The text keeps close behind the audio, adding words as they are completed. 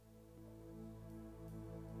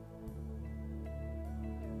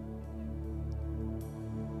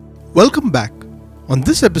Welcome back. On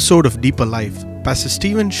this episode of Deeper Life, Pastor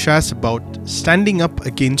Stephen shares about standing up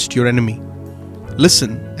against your enemy.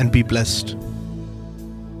 Listen and be blessed.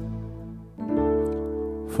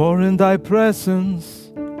 For in thy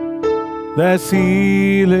presence there's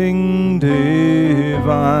healing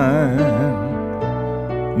divine.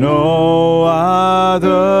 No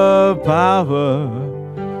other power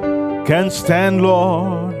can stand,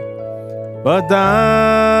 Lord, but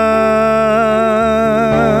thine.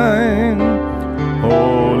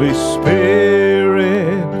 Holy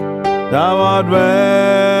Spirit, thou art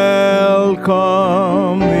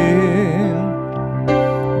welcome in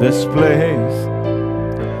this place.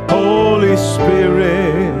 Holy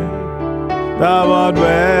Spirit, thou art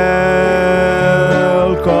welcome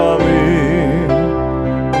in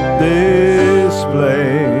this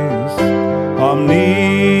place. Omnipotent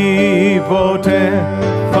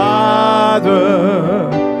Father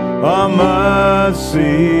of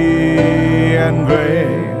mercy and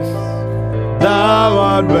grace, thou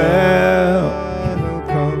art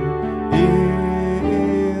welcome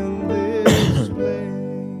in this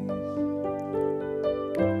place.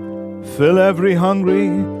 Fill every hungry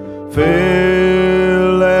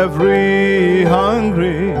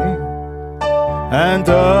and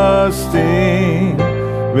thirsting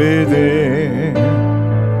within.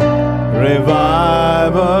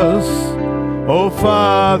 Revive us, O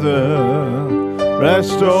Father,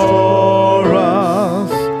 restore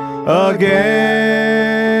us again.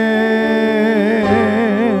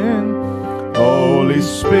 Holy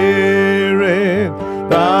Spirit,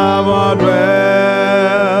 thou art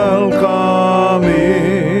welcome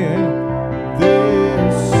in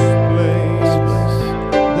this place.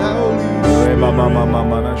 Thou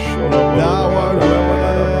art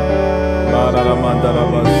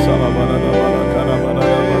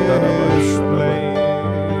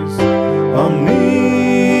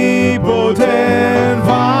omnipotent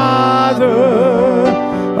Father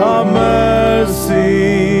of mercy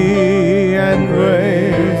and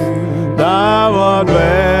grace, thou art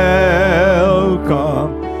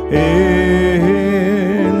welcome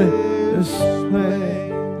in this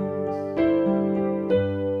place.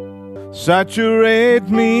 Saturate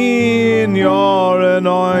me in your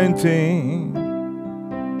anointing.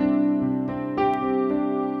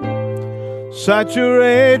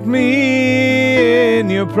 Saturate me in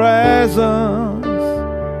your presence.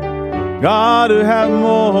 Gotta have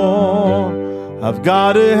more. I've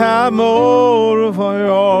gotta have more of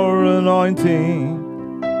your anointing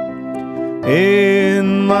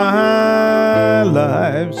in my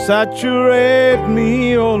life. Saturate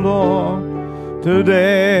me, O Lord,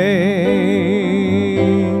 today.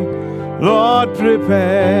 Lord,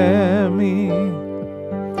 prepare me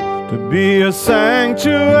to be a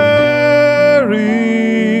sanctuary,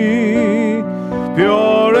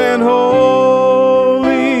 pure and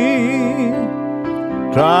holy,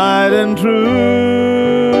 tried and true.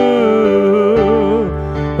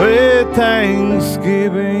 With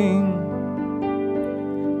thanksgiving,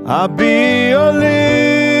 I'll be a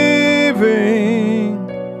living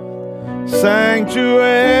sanctuary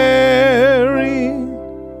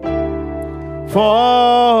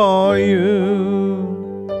for you.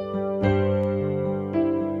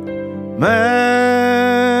 Majesty,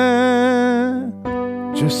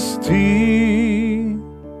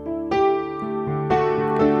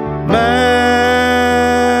 majesty,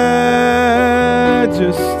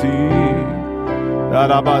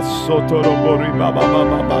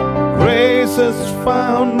 grace has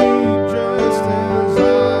found me just as I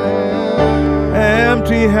am,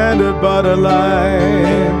 empty-handed but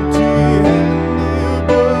alive.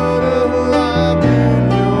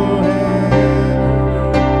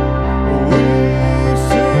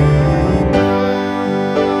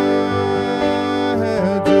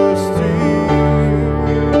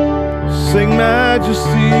 Sing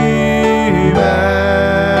majesty,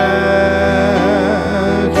 majesty.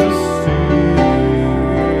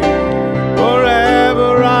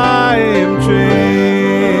 Forever I am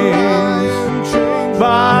changed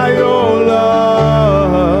by your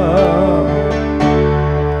love.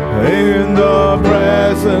 In the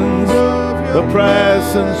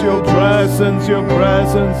presence, your presence,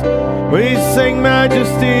 we sing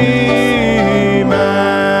majesty, majesty,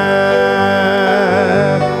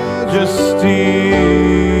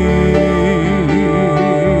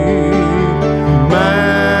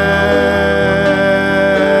 majesty.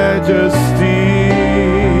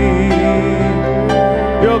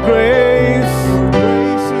 Your grace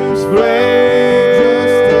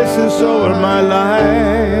is over my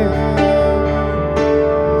life.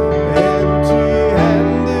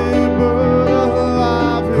 Empty-handed but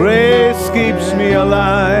alive. Grace keeps me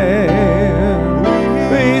alive.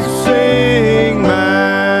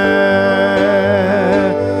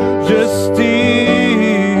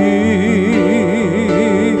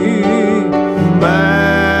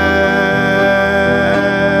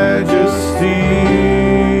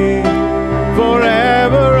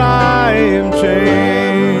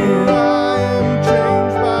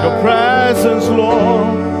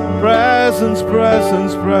 presence,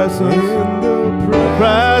 presence, presence,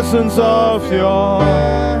 presence of your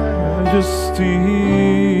majesty.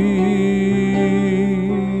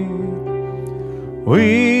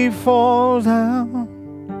 We fall down,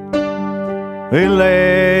 we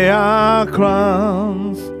lay our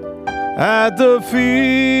crowns at the feet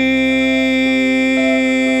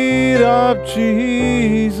of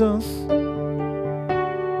Jesus.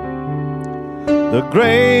 The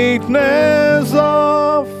greatness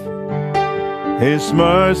of His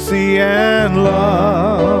mercy and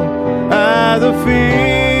love at the feet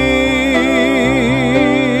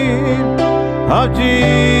of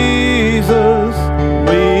Jesus.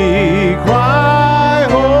 We cry,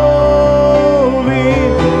 holy.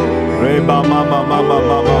 Reba mama mama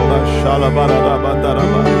mama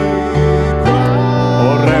shalabarabadaraba.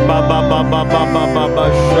 Oh reba baba baba baba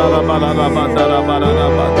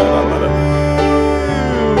shalabarabadaraba.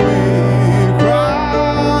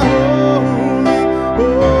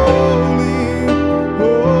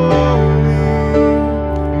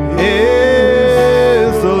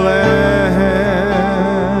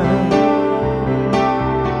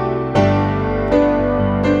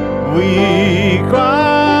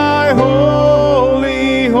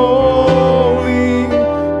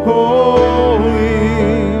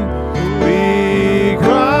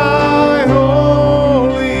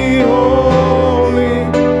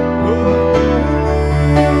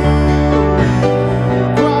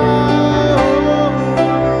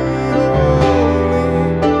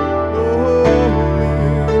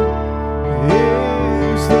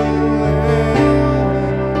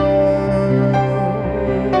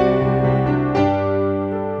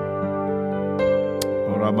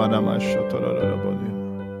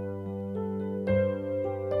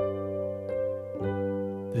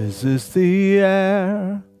 This is the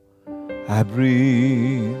air I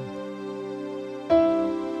breathe.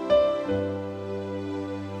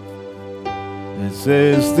 This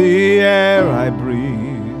is the air I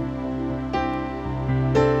breathe.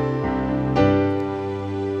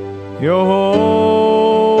 Your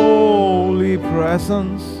holy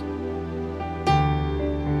presence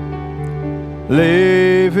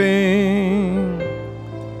living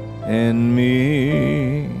in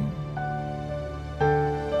me.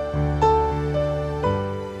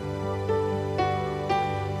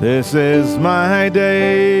 This is my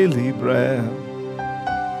daily bread.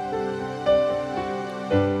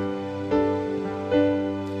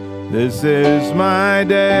 This is my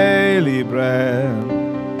daily bread.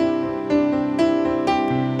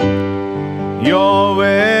 Your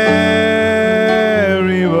very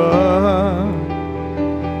word,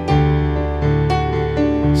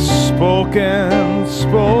 spoken,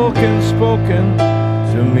 spoken, spoken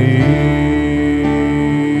to me.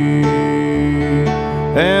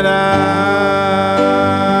 And I'm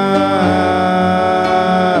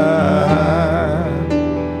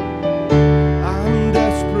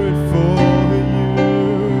desperate for you.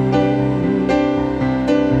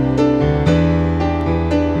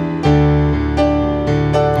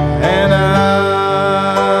 And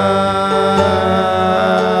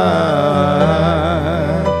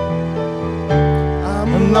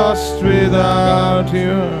I'm lost without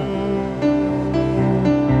you.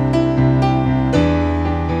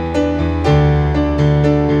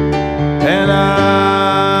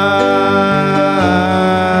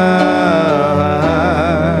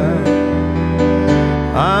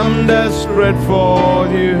 Desperate for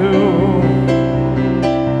you,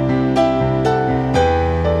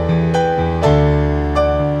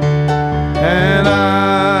 and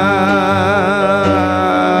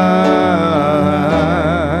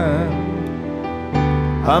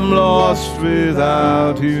I'm lost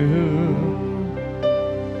without you.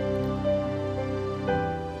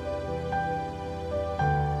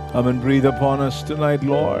 Come and breathe upon us tonight,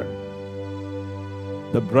 Lord,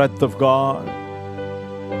 the breath of God.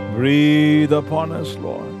 Breathe upon us,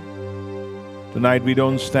 Lord. Tonight we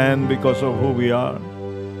don't stand because of who we are,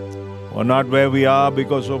 or not where we are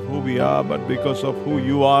because of who we are, but because of who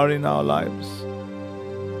you are in our lives.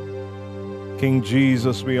 King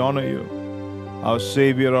Jesus, we honor you. Our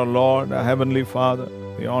Savior, our Lord, our Heavenly Father,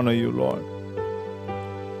 we honor you, Lord.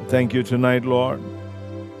 Thank you tonight, Lord.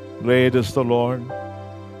 Great is the Lord,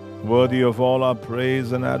 worthy of all our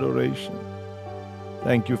praise and adoration.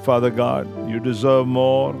 Thank you, Father God. You deserve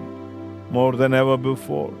more than ever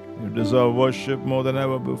before. You deserve worship more than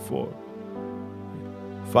ever before.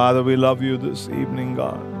 Father, we love you this evening,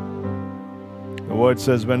 God. The word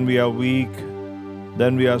says when we are weak,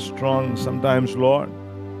 then we are strong. Sometimes, Lord,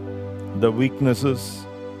 the weaknesses,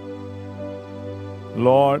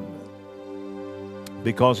 Lord,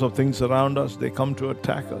 Because of things around us, they come to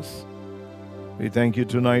attack us. We thank you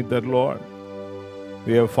tonight that, Lord,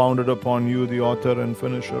 we have founded upon you, the author and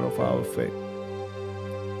finisher of our faith.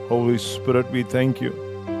 Holy Spirit, we thank you.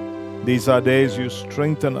 These are days you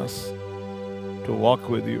strengthen us to walk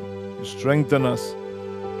with you. You strengthen us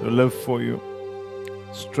to live for you.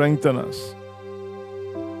 Strengthen us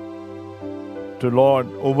to, Lord,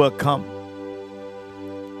 overcome.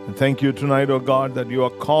 And thank you tonight, O God, that you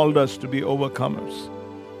have called us to be overcomers.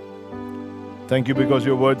 Thank you because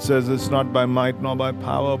your word says it's not by might nor by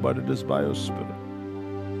power, but it is by your Spirit.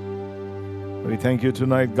 We thank you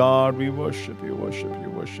tonight, God. We worship you, worship you,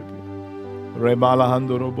 worship you.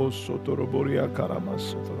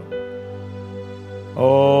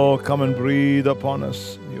 Oh, come and breathe upon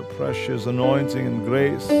us your precious anointing and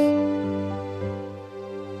grace.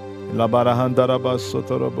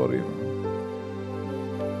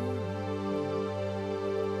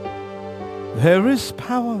 There is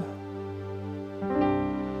power.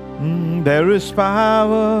 There is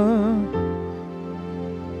power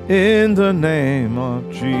in the name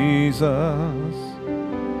of Jesus.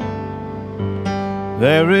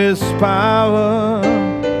 There is power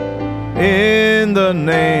in the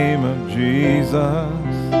name of Jesus.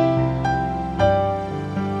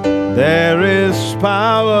 There is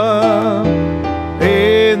power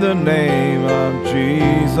in the name of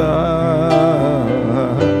Jesus.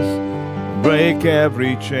 Break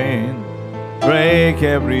every chain, break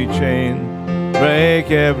every chain,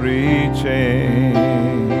 break every chain.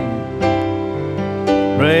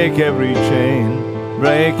 Break every chain,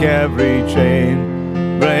 break every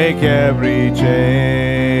chain, break every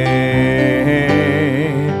chain.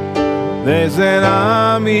 There's an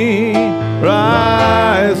army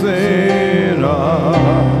rising up.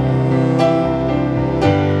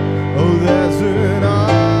 Oh, there's an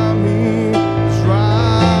army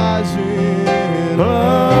rising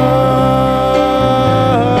up.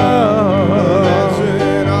 There's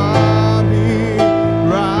an army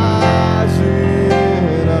rising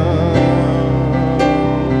up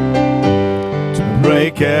to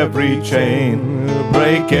break every chain,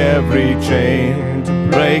 break every chain,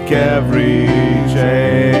 break every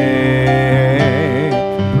chain,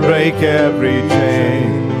 break every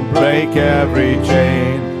chain, break every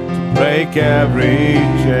chain, break every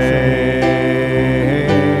chain.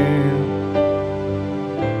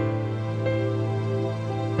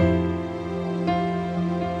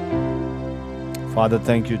 Father,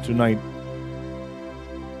 thank you tonight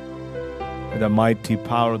with the mighty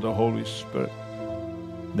power of the Holy Spirit.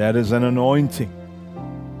 There is an anointing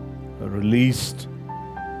released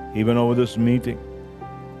even over this meeting.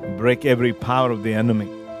 Break every power of the enemy.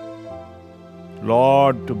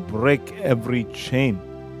 Lord, to break every chain,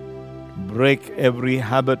 break every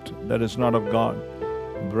habit that is not of God,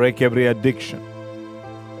 break every addiction,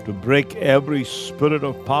 to break every spirit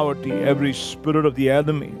of poverty, every spirit of the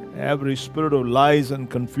enemy, every spirit of lies and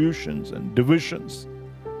confusions and divisions.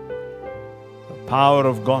 The power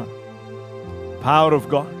of God. Power of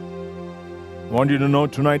God. I want you to know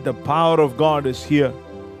tonight the power of God is here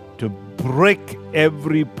to break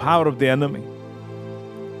every power of the enemy.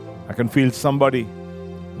 I can feel somebody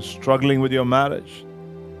struggling with your marriage,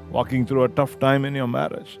 walking through a tough time in your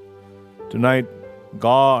marriage. Tonight,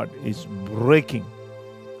 God is breaking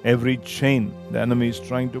every chain the enemy is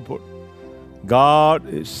trying to put. God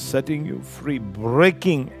is setting you free,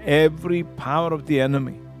 breaking every power of the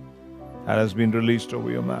enemy that has been released over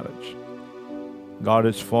your marriage. God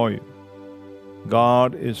is for you.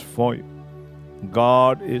 God is for you.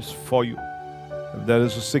 God is for you. If there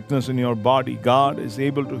is a sickness in your body, God is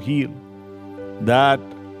able to heal that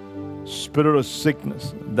spirit of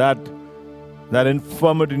sickness, that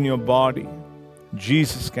infirmity in your body.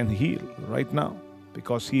 Jesus can heal right now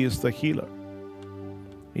because He is the healer.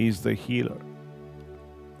 He is the healer.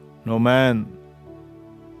 No man,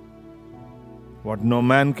 what no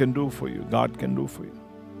man can do for you, God can do for you.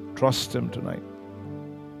 Trust Him tonight.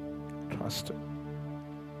 Trust Him.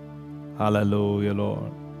 Hallelujah,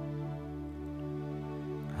 Lord.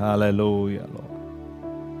 Hallelujah, Lord.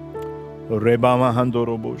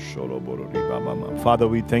 Father,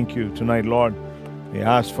 we thank you tonight, Lord. We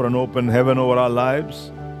ask for an open heaven over our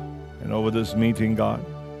lives and over this meeting, God.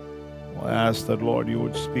 I ask that, Lord, you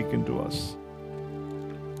would speak into us.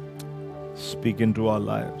 Speak into our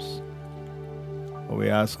lives. We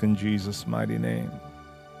ask in Jesus' mighty name.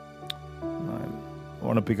 I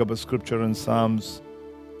want to pick up a scripture in Psalms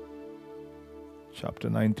chapter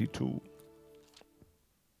 92.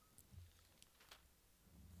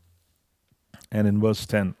 And in verse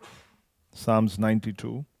 10. Psalms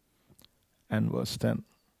 92 and verse 10.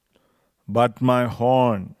 But my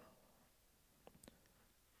horn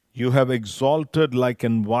You have exalted like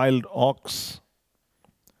an wild ox.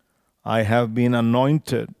 I have been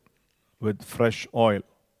anointed with fresh oil.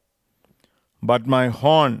 But my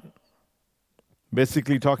horn,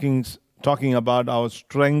 basically talking about our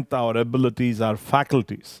strength, our abilities, our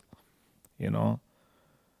faculties. The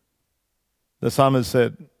psalmist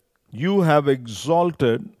said, you have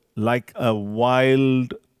exalted like a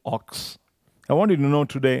wild ox. I want you to know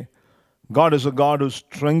today, God is a God who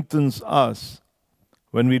strengthens us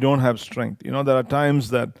when we don't have strength. There are times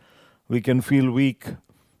that we can feel weak,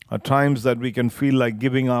 at times that we can feel like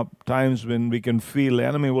giving up, times when we can feel the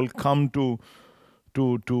enemy will come to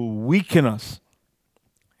weaken us.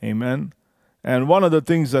 Amen. And one of the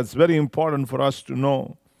things that's very important for us to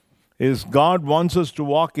know is God wants us to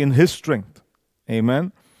walk in His strength.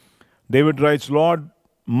 Amen. David writes, Lord,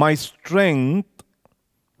 my strength,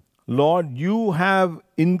 Lord, you have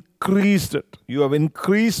increased it. You have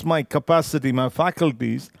increased my capacity, my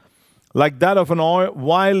faculties, like that of an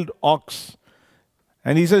wild ox.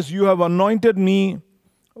 And he says, you have anointed me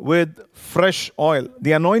with fresh oil.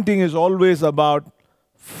 The anointing is always about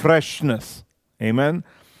freshness. Amen.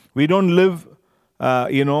 We don't live,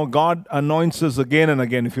 God anoints us again and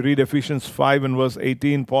again. If you read Ephesians 5 and verse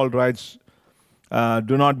 18, Paul writes,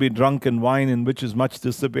 do not be drunk in wine in which is much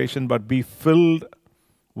dissipation, but be filled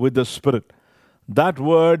with the Spirit. That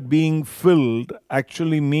word being filled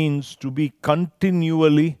actually means to be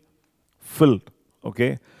continually filled.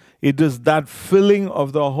 Okay? It is that filling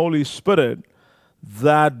of the Holy Spirit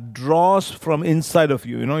that draws from inside of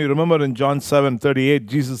you. You remember in John 7:38,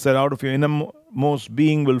 Jesus said, out of your innermost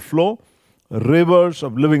being will flow rivers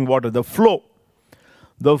of living water. The flow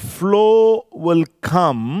will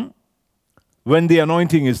come when the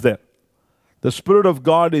anointing is there. The Spirit of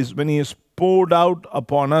God is, when He is poured out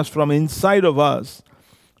upon us from inside of us,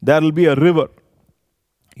 there will be a river.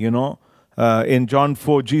 In John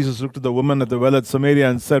 4, Jesus looked at the woman at the well at Samaria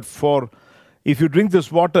and said, for if you drink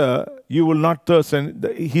this water, you will not thirst. And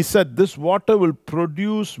He said, this water will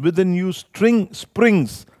produce within you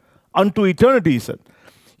springs unto eternity, He said.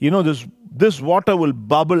 This water will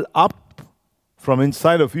bubble up from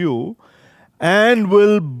inside of you and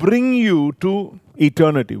will bring you to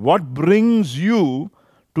eternity. What brings you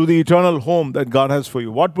to the eternal home that God has for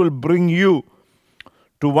you? What will bring you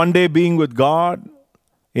to one day being with God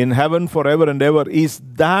in heaven forever and ever is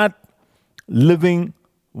that living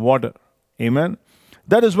water. Amen.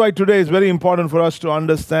 That is why today is very important for us to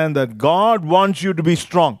understand that God wants you to be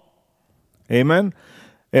strong. Amen.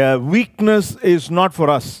 Weakness is not for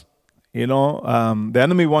us. The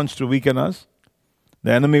enemy wants to weaken us.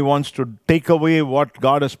 The enemy wants to take away what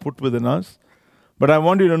God has put within us. But I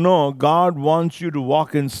want you to know, God wants you to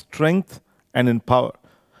walk in strength and in power.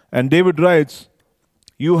 And David writes,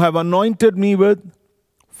 you have anointed me with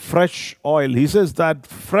fresh oil. He says that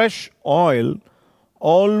fresh oil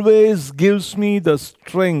always gives me the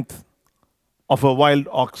strength of a wild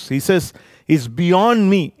ox. He says, it's beyond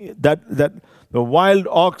me. That the wild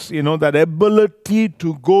ox, that ability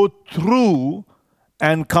to go through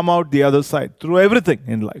and come out the other side, through everything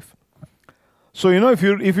in life. So, if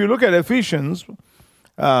you look at Ephesians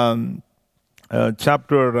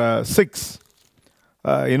chapter 6,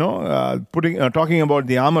 talking about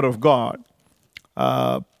the armor of God,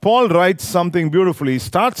 Paul writes something beautifully. He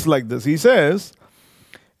starts like this. He says,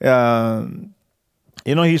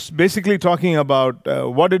 he's basically talking about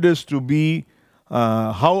what it is to be,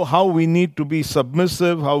 how we need to be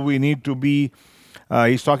submissive, how we need to be.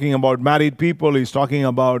 He's talking about married people. He's talking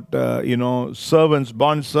about, servants,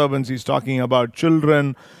 bond servants. He's talking about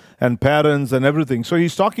children and parents and everything. So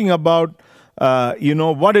he's talking about,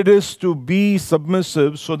 what it is to be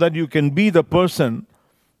submissive so that you can be the person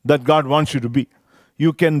that God wants you to be.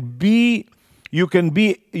 You can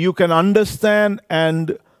understand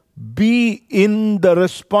and be in the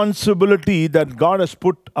responsibility that God has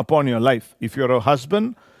put upon your life. If you're a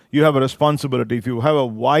husband, you have a responsibility. If you have a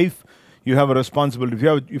wife, you have a responsibility.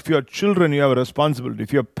 If you have children, you have a responsibility.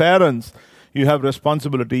 If you're parents, you have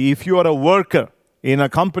responsibility. If you are a worker in a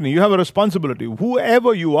company, you have a responsibility.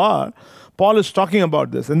 Whoever you are, Paul is talking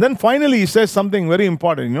about this. And then finally he says something very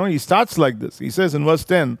important. He starts like this. He says in verse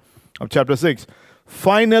 10 of chapter 6,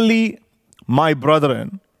 finally, my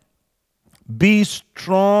brethren, be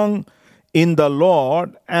strong in the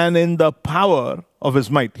Lord and in the power of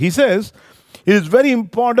His might. He says, it is very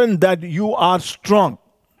important that you are strong.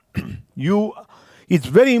 It's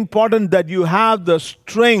very important that you have the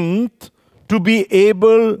strength to be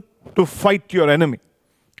able to fight your enemy.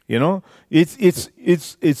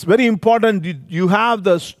 It's very important you have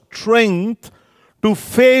the strength to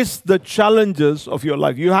face the challenges of your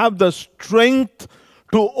life. You have the strength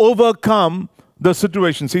to overcome the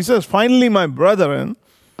situations. He says, finally, my brethren,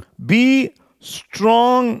 be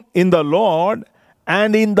strong in the Lord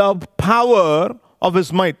and in the power of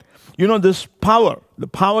his might. You know, this power, the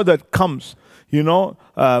power that comes,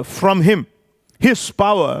 from him, his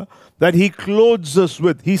power that he clothes us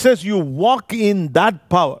with. He says you walk in that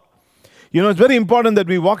power. It's very important that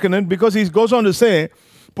we walk in it, because he goes on to say,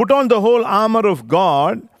 put on the whole armor of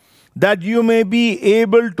God that you may be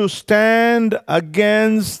able to stand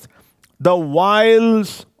against the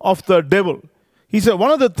wiles of the devil. He said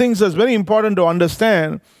one of the things that's very important to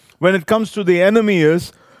understand when it comes to the enemy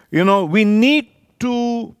is, we need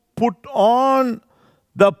to put on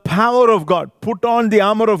the power of God, put on the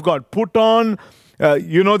armor of God, put on,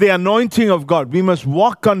 the anointing of God. We must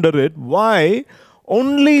walk under it. Why?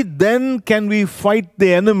 Only then can we fight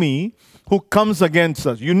the enemy who comes against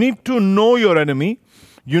us. You need to know your enemy,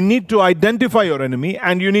 you need to identify your enemy,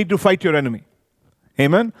 and you need to fight your enemy.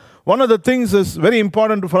 Amen? One of the things that's very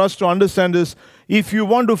important for us to understand is, if you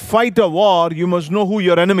want to fight a war, you must know who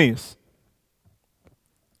your enemy is.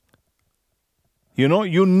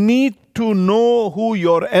 You need to know who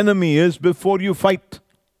your enemy is before you fight.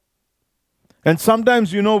 And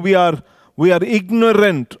sometimes, we are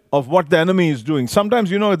ignorant of what the enemy is doing.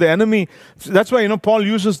 Sometimes, the enemy, that's why, Paul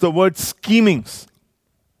uses the word schemings.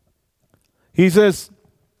 He says,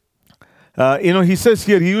 he says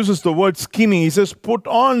here, he uses the word scheming. He says, put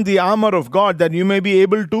on the armor of God that you may be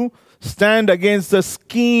able to stand against the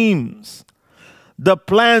schemes, the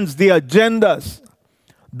plans, the agendas,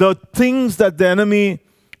 the things that the enemy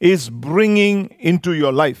is bringing into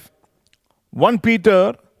your life. 1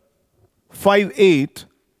 Peter 5:8,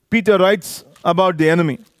 Peter writes about the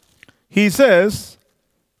enemy. He says,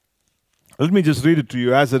 let me just read it to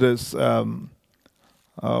you as it is, 1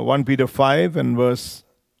 Peter 5 and verse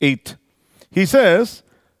 8. He says,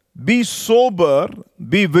 be sober,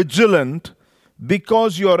 be vigilant,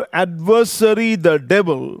 because your adversary, the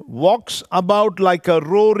devil, walks about like a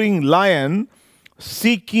roaring lion,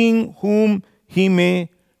 seeking whom he may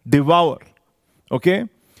devour. Okay?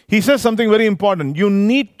 He says something very important. You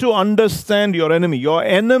need to understand your enemy. Your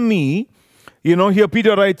enemy, here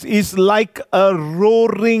Peter writes, is like a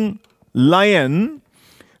roaring lion.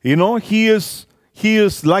 He is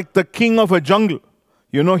like the king of a jungle.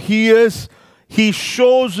 He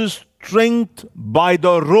shows his strength by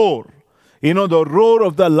the roar. The roar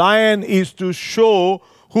of the lion is to show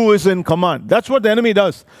who is in command. That's what the enemy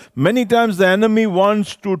does. Many times the enemy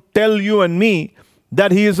wants to tell you and me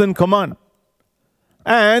that he is in command.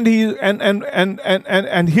 And here,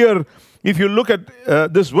 if you look at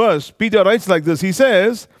this verse, Peter writes like this. He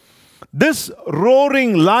says, this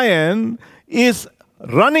roaring lion is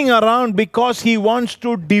running around because he wants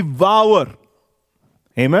to devour.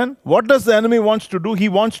 Amen? What does the enemy wants to do? He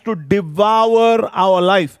wants to devour our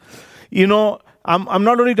life. I'm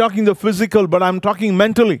not only talking the physical, but I'm talking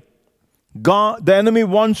mentally. The enemy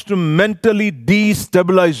wants to mentally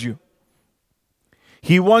destabilize you.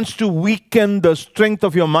 He wants to weaken the strength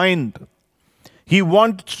of your mind. He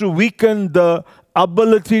wants to weaken the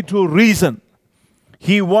ability to reason.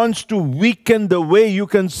 He wants to weaken the way you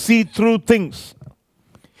can see through things.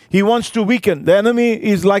 He wants to weaken. The enemy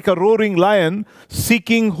is like a roaring lion,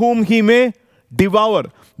 seeking whom he may devour.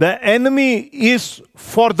 The enemy is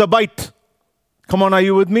for the bite. Come on, are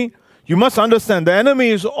you with me? You must understand, the enemy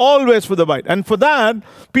is always for the bite. And for that,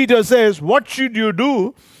 Peter says, what should you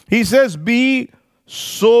do? He says, be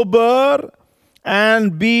sober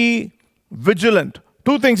and be vigilant.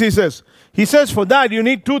 Two things he says. He says for that you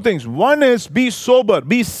need two things. One is be sober,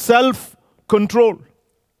 be self-controlled.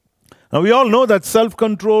 Now we all know that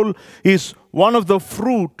self-control is one of the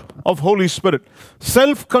fruit of Holy Spirit.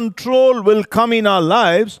 Self-control will come in our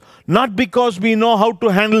lives not because we know how to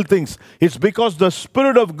handle things. It's because the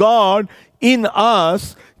Spirit of God in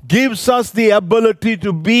us gives us the ability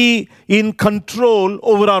to be in control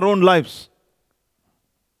over our own lives.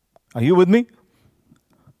 Are you with me?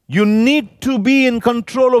 You need to be in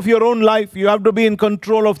control of your own life. You have to be in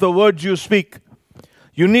control of the words you speak.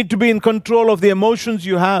 You need to be in control of the emotions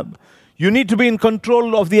you have. You need to be in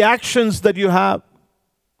control of the actions that you have.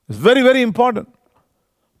 It's very, very important.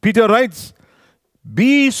 Peter writes,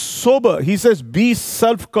 be sober. He says, be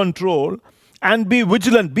self-control and be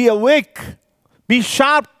vigilant. Be awake. Be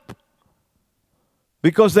sharp.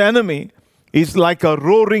 Because the enemy is like a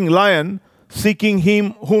roaring lion seeking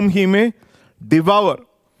him whom he may devour.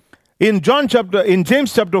 In James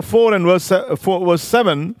chapter 4 and verse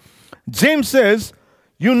 7, James says,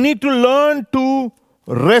 you need to learn to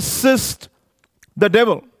resist the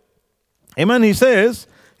devil. Amen. He says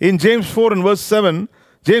in James 4 and verse 7,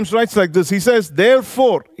 James writes like this. He says,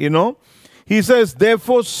 therefore, he he says,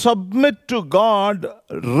 therefore submit to God,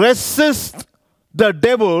 resist the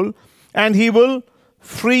devil, and he will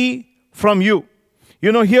flee from you.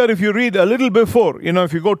 Here if you read a little before,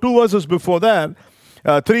 if you go 2 verses before that,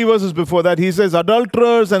 3 verses before that, he says,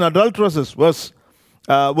 adulterers and adulteresses, verse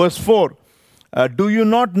 4. Do you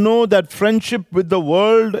not know that friendship with the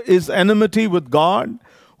world is enmity with God?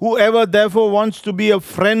 Whoever therefore wants to be a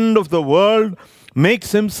friend of the world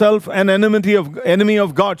makes himself an enemy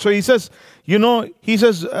of God. So he says,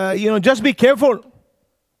 just be careful.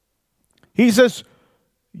 He says,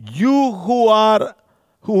 you who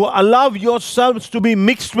allow yourselves to be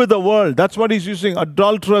mixed with the world. That's what he's using,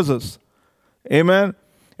 adulteresses. Amen.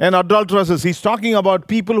 And adulteresses. He's talking about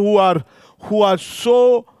people who are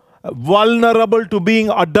so vulnerable to being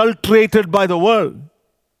adulterated by the world.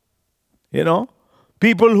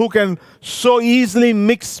 People who can so easily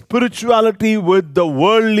mix spirituality with the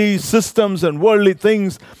worldly systems and worldly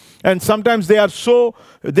things. And sometimes they are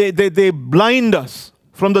they blind us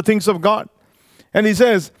from the things of God. And he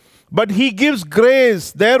says, but he gives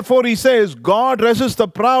grace. Therefore, he says, God resists the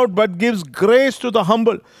proud, but gives grace to the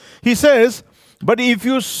humble. He says, but if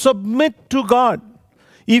you submit to God,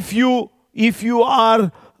 if you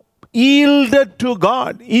are yielded to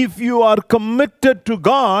God, if you are committed to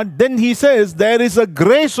God, then he says there is a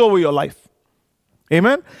grace over your life.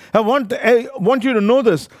 Amen? I want you to know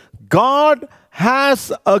this. God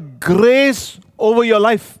has a grace over your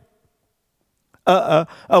life. A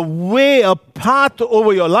way, a path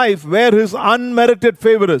over your life where his unmerited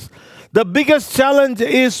favor is. The biggest challenge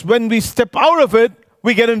is when we step out of it,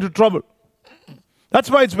 we get into trouble. That's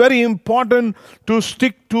why it's very important to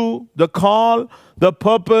stick to the call, the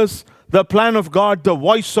purpose, the plan of God, the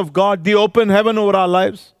voice of God, the open heaven over our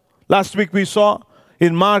lives. Last week we saw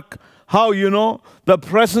in Mark how, the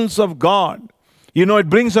presence of God, it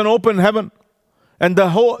brings an open heaven. And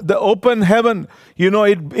the open heaven,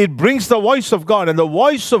 it brings the voice of God. And the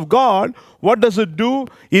voice of God, what does it do?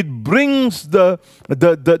 It brings the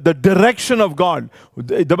direction of God.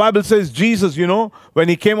 The Bible says Jesus, when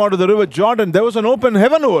he came out of the river Jordan, there was an open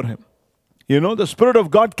heaven over him. The Spirit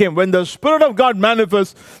of God came. When the Spirit of God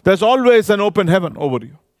manifests, there's always an open heaven over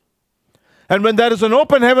you. And when there is an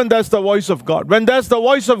open heaven, that's the voice of God. When there's the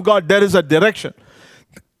voice of God, there is a direction.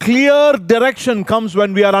 Clear direction comes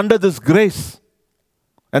when we are under this grace.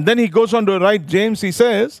 And then he goes on to write, James, he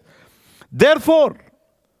says, therefore,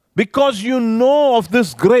 because you know of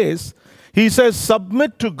this grace, he says,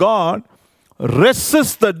 submit to God,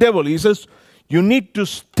 resist the devil. He says, you need to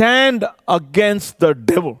stand against the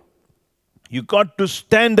devil. You got to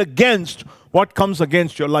stand against what comes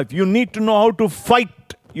against your life. You need to know how to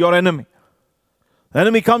fight your enemy. The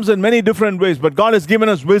enemy comes in many different ways, but God has given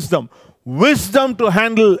us wisdom. Wisdom to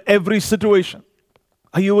handle every situation.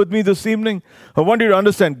 Are you with me this evening? I want you to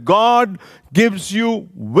understand, God gives you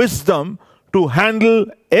wisdom to handle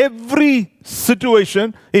every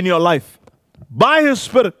situation in your life. By His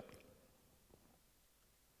Spirit.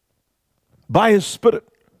 By His Spirit.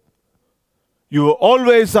 You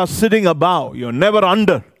always are sitting above. You're never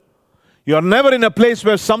under. You're never in a place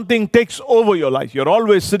where something takes over your life. You're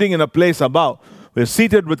always sitting in a place above. We're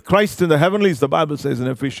seated with Christ in the heavenlies, the Bible says in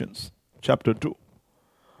Ephesians chapter 2.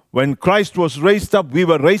 When Christ was raised up, we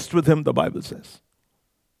were raised with Him, the Bible says.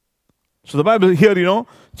 So the Bible here,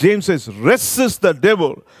 James says, resist the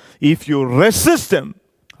devil. If you resist him,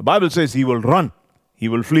 the Bible says he will run. He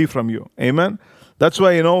will flee from you. Amen? That's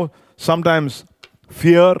why, sometimes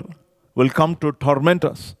fear will come to torment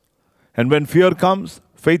us. And when fear comes,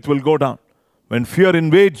 faith will go down. When fear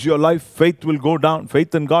invades your life, faith will go down.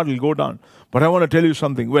 Faith in God will go down. But I want to tell you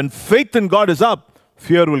something. When faith in God is up,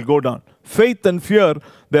 fear will go down. Faith and fear,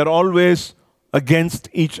 they're always against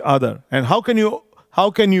each other. And how can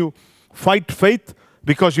you fight faith?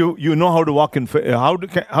 Because you know how to walk in faith. How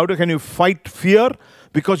can you fight fear?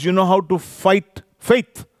 Because you know how to fight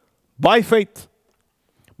faith. By faith.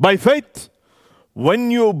 By faith.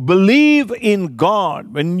 When you believe in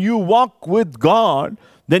God, when you walk with God,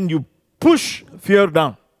 then you push fear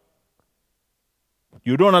down.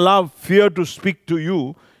 You don't allow fear to speak to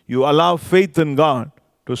you. You allow faith in God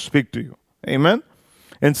to speak to you. Amen?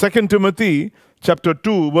 In 2 Timothy chapter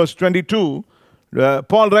 2, verse 22,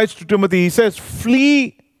 Paul writes to Timothy, he says,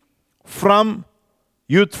 flee from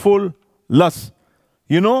youthful lust.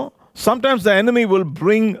 Sometimes the enemy will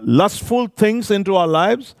bring lustful things into our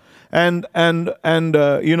lives. Paul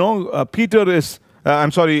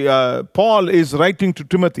is writing to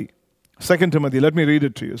Timothy. 2 Timothy, let me read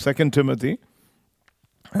it to you. 2 Timothy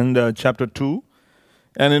and chapter 2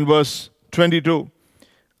 and in verse 22.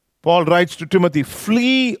 Paul writes to Timothy,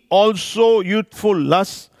 flee also youthful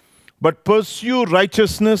lusts, but pursue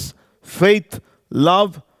righteousness, faith,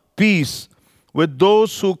 love, peace with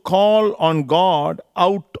those who call on God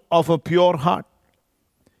out of a pure heart.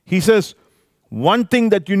 He says, one thing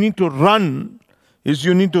that you need to run is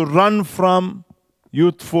you need to run from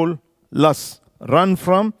youthful lusts. Run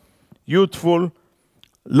from youthful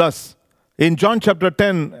lusts. In John chapter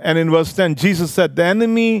 10 and in verse 10, Jesus said, the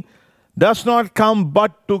enemy does not come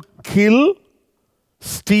but to kill,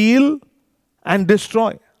 steal, and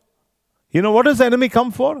destroy. You know, what does the enemy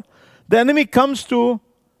come for? The enemy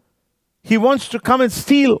he wants to come and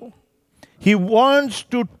steal. He wants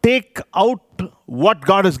to take out what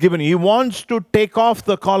God has given. He wants to take off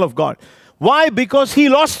the call of God. Why? Because he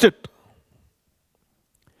lost it.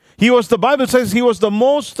 The Bible says he was the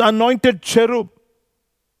most anointed cherub.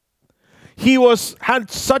 He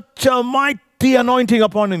had such a mighty anointing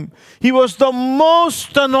upon him. He was the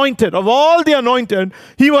most anointed. Of all the anointed,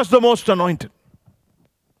 he was the most anointed.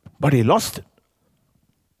 But he lost it.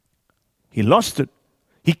 He lost it.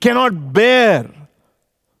 He cannot bear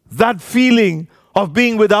that feeling of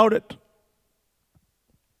being without it.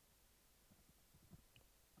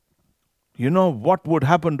 You know what would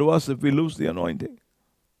happen to us if we lose the anointing?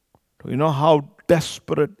 You know how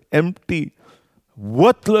desperate, empty,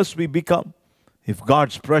 worthless we become if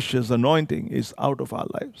God's precious anointing is out of our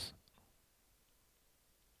lives.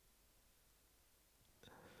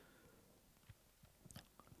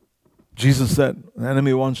 Jesus said, the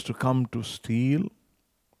enemy wants to come to steal.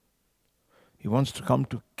 He wants to come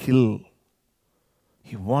to kill.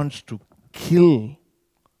 He wants to kill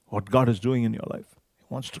what God is doing in your life. He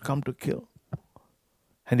wants to come to kill.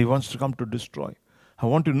 And he wants to come to destroy. I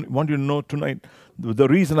want you to know tonight, the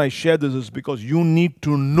reason I share this is because you need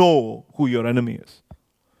to know who your enemy is.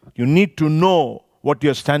 You need to know what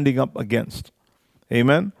you're standing up against.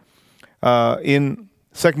 Amen? In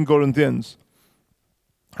 2 Corinthians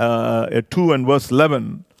 2 and verse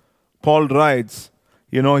 11, Paul writes,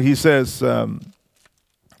 he says,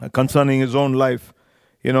 concerning his own life,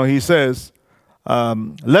 he says,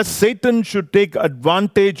 lest Satan should take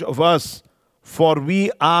advantage of us, for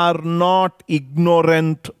we are not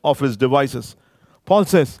ignorant of his devices. Paul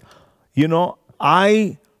says,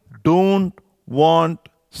 I don't want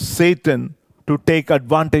Satan to take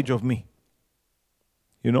advantage of me.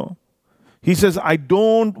 He says, I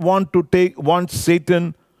don't want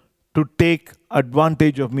Satan to take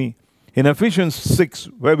advantage of me. In Ephesians 6,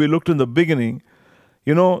 where we looked in the beginning,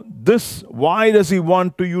 why does he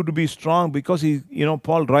want you to be strong? Because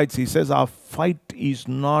Paul writes, he says, our fight is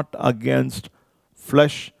not against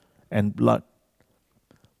flesh and blood,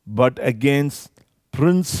 but against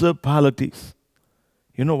principalities.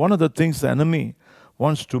 One of the things the enemy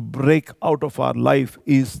wants to break out of our life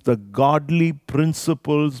is the godly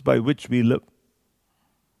principles by which we live.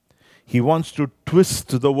 He wants to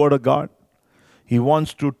twist the word of God. He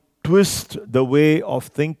wants to twist the way of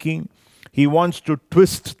thinking. He wants to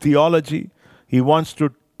twist theology. He wants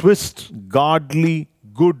to twist godly,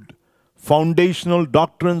 good, foundational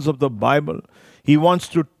doctrines of the Bible. He wants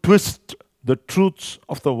to twist the truths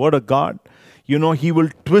of the Word of God. He will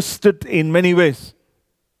twist it in many ways.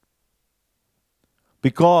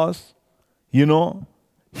 Because,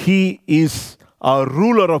 he is a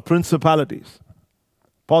ruler of principalities.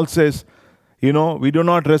 Paul says, we do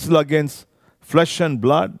not wrestle against flesh and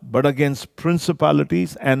blood, but against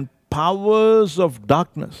principalities and powers of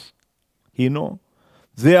darkness.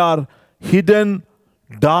 They are hidden,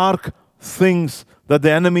 dark things that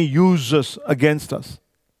the enemy uses against us.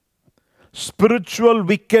 Spiritual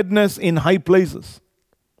wickedness in high places.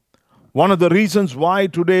 One of the reasons why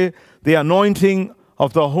today the anointing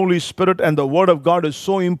of the Holy Spirit and the Word of God is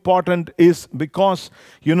so important is because,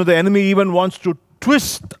 the enemy even wants to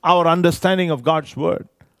twist our understanding of God's Word,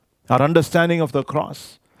 our understanding of the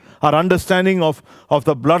cross, our understanding of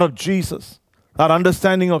the blood of Jesus, our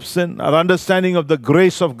understanding of sin, our understanding of the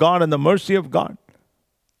grace of God and the mercy of God.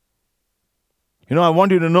 I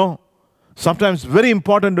want you to know, sometimes very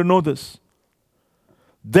important to know this.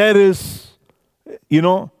 There is,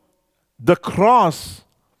 the cross,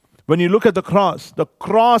 when you look at the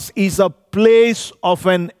cross is a place of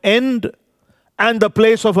an end and the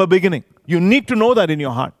place of a beginning. You need to know that in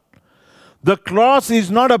your heart. The cross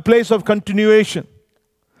is not a place of continuation.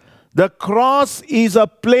 The cross is a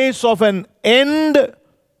place of an end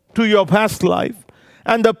to your past life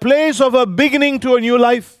and the place of a beginning to a new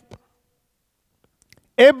life.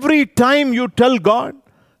 Every time you tell God,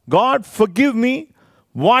 God, forgive me,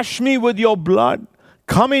 wash me with your blood,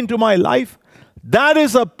 come into my life, that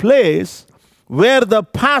is a place where the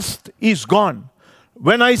past is gone.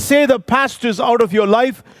 When I say the past is out of your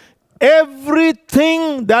life,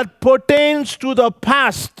 everything that pertains to the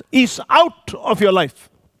past is out of your life.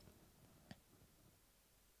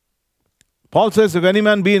 Paul says, if any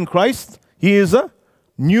man be in Christ, he is a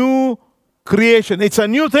new creation. It's a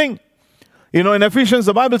new thing. In Ephesians,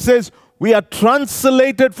 the Bible says, we are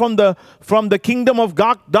translated from the kingdom of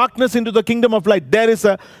darkness into the kingdom of light. There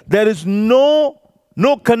is no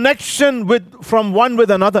connection from one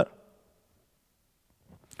with another.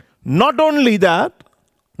 Not only that,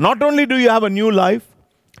 not only do you have a new life,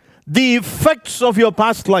 the effects of your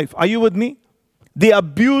past life, are you with me? The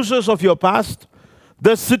abuses of your past,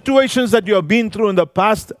 the situations that you have been through in the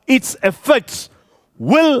past, its effects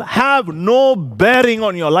will have no bearing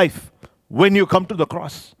on your life when you come to the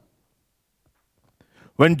cross.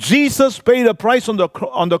 When Jesus paid a price on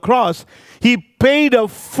the cross, he paid a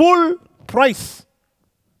full price.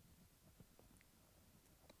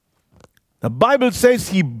 The Bible says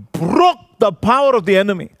he broke the power of the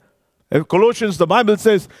enemy. In Colossians, the Bible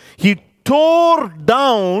says he tore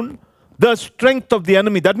down the strength of the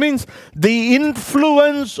enemy. That means the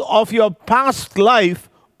influence of your past life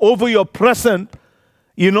over your present,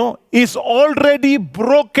 is already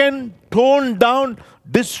broken, torn down,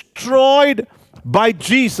 destroyed by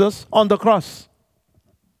Jesus on the cross.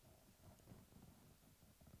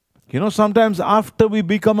 Sometimes after we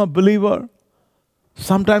become a believer,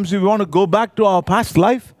 sometimes we want to go back to our past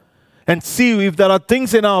life and see if there are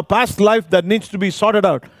things in our past life that needs to be sorted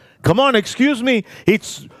out. Come on, excuse me.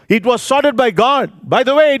 It was sorted by God. By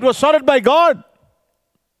the way, it was sorted by God.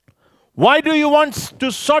 Why do you want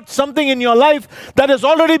to sort something in your life that has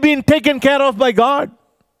already been taken care of by God?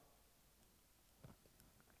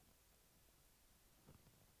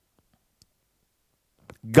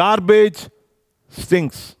 Garbage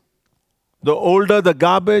stinks. The older the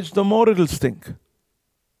garbage, the more it'll stink.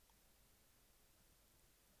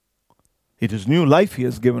 It is new life he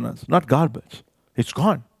has given us, not garbage. It's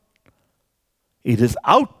gone. It is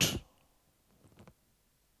out.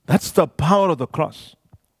 That's the power of the cross.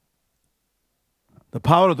 The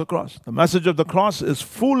power of the cross. The message of the cross is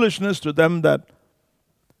foolishness to them that,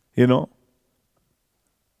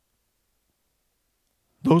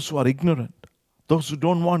 those who are ignorant, those who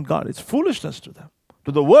don't want God. It's foolishness to them.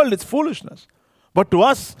 To the world, it's foolishness. But to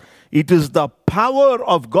us, it is the power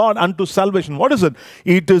of God unto salvation. What is it?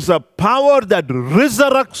 It is a power that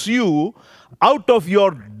resurrects you out of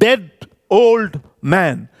your dead old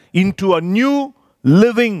man into a new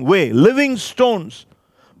living way. Living stones.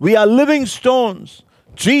 We are living stones.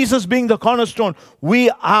 Jesus being the cornerstone. We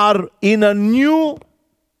are in a new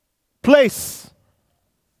place.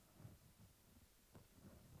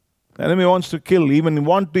 The enemy wants to kill,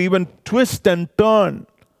 want to twist and turn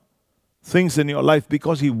things in your life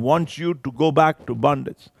because he wants you to go back to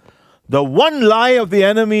bondage. The one lie of the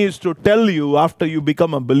enemy is to tell you after you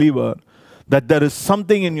become a believer that there is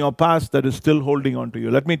something in your past that is still holding on to you.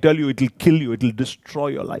 Let me tell you, it will kill you. It will destroy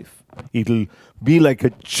your life. It will be like a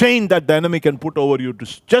chain that the enemy can put over you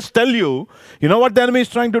to just tell you. You know what the enemy is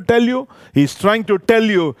trying to tell you? He's trying to tell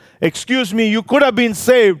you, excuse me, you could have been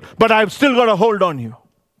saved, but I've still got a hold on you.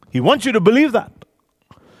 He wants you to believe that.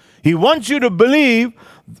 He wants you to believe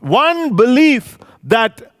one belief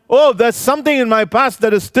that, there's something in my past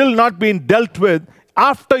that is still not being dealt with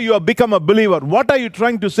after you have become a believer. What are you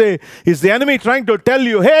trying to say? Is the enemy trying to tell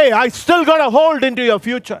you, hey, I still got a hold into your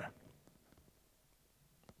future?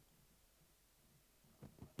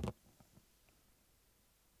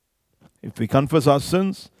 If we confess our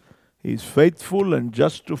sins, he is faithful and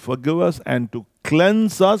just to forgive us and to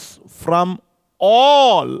cleanse us from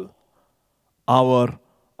all our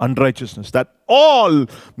unrighteousness. That all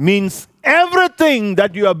means everything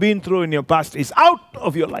that you have been through in your past is out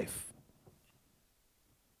of your life.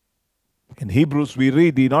 In Hebrews we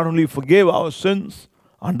read, he not only forgave our sins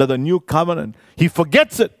under the new covenant, he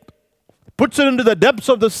forgets it, puts it into the depths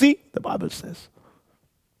of the sea, the Bible says.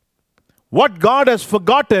 What God has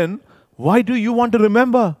forgotten, why do you want to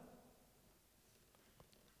remember?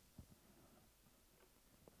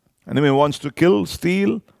 Enemy wants to kill,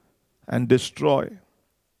 steal, and destroy.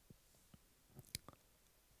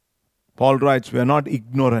 Paul writes, we are not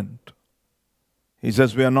ignorant. He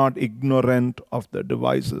says we are not ignorant of the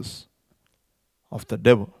devices of the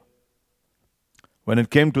devil. When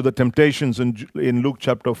it came to the temptations in Luke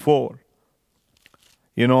chapter 4,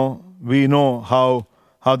 we know how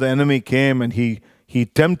the enemy came and he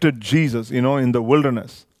tempted Jesus, in the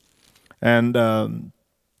wilderness. And,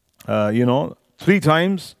 3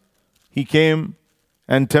 times he came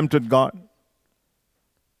and tempted God.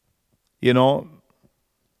 The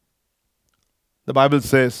Bible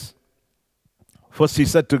says, first he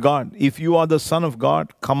said to God, if you are the Son of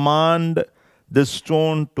God, command this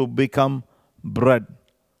stone to become bread.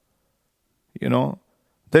 Then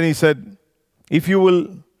he said, if you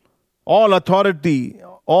will, all authority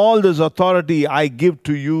All this authority I give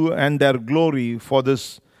to you and their glory, for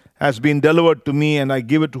this has been delivered to me, and I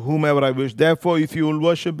give it to whomever I wish. Therefore, if you will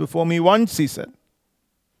worship before me once, he said.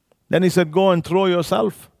 Then he said, go and throw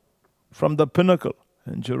yourself from the pinnacle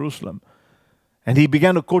in Jerusalem. And he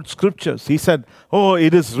began to quote scriptures. He said, oh,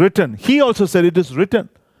 it is written. He also said, it is written.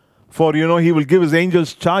 For, he will give his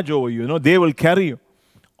angels charge over you. They will carry you.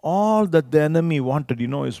 All that the enemy wanted,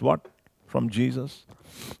 is what? From Jesus.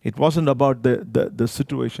 It wasn't about the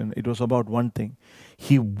situation. It was about one thing.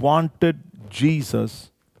 He wanted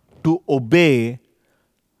Jesus to obey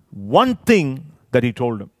one thing that he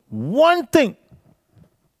told him. One thing.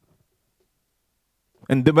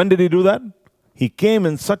 And when did he do that? He came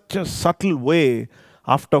in such a subtle way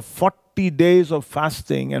after 40 days of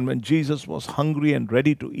fasting, and when Jesus was hungry and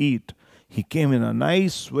ready to eat, he came in a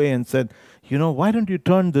nice way and said, why don't you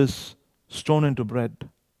turn this stone into bread?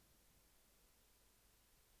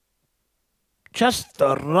 Just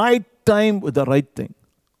the right time with the right thing.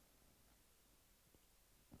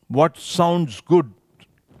 What sounds good?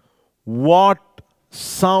 What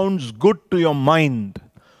sounds good to your mind?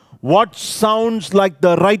 What sounds like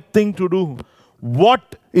the right thing to do?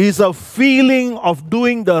 What is a feeling of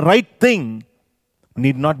doing the right thing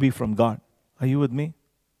need not be from God. Are you with me?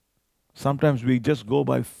 Sometimes we just go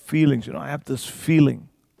by feelings. I have this feeling.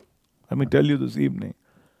 Let me tell you this evening.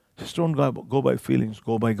 Just don't go by feelings.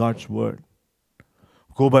 Go by God's word.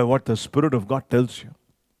 Go by what the Spirit of God tells you.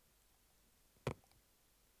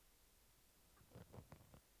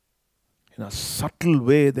 In a subtle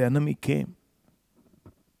way, the enemy came.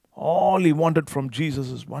 All he wanted from Jesus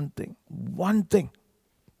is one thing. One thing.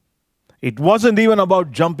 It wasn't even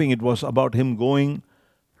about jumping. It was about him going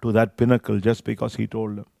to that pinnacle just because he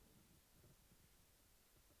told him.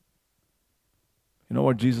 You know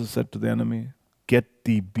what Jesus said to the enemy? Get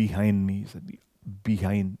thee behind me. He said,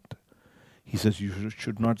 behind. He says, you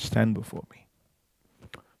should not stand before me.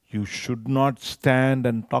 You should not stand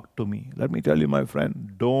and talk to me. Let me tell you, my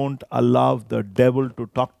friend, don't allow the devil to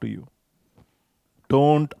talk to you.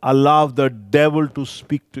 Don't allow the devil to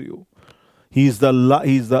speak to you. He's a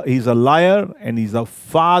liar, and he's a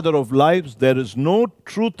father of lies. There is no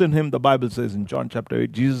truth in him, the Bible says in John chapter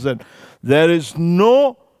 8. Jesus said, there is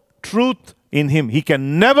no truth in him. He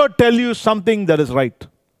can never tell you something that is right.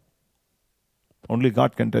 Only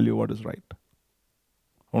God can tell you what is right.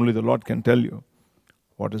 Only the Lord can tell you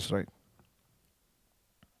what is right.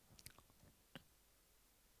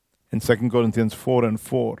 In 2 Corinthians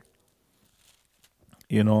 4:4,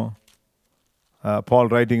 Paul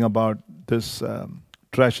writing about this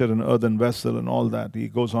treasure in earthen vessel and all that, he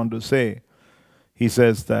goes on to say, he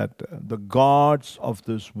says that the gods of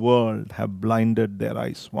this world have blinded their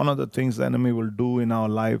eyes. One of the things the enemy will do in our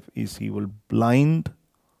life is he will blind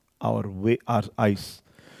our eyes.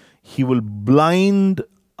 He will blind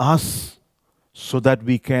us so that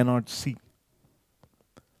we cannot see.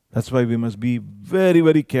 That's why we must be very,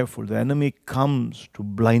 very careful. The enemy comes to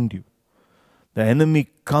blind you. The enemy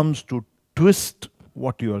comes to twist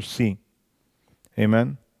what you are seeing.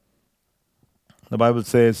 Amen. The Bible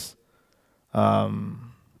says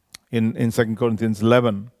in 2 Corinthians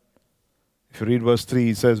 11, if you read verse 3,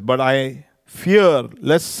 he says, but I fear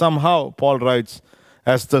lest somehow, Paul writes,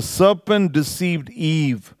 as the serpent deceived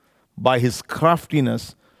Eve by his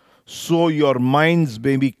craftiness, so your minds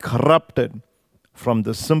may be corrupted from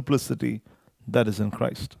the simplicity that is in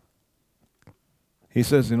Christ. He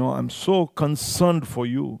says, I'm so concerned for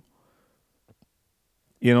you.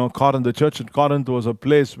 Corinth, the church at Corinth was a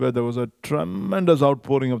place where there was a tremendous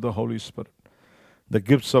outpouring of the Holy Spirit. The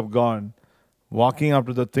gifts of God, walking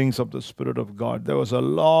after the things of the Spirit of God. There was a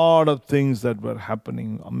lot of things that were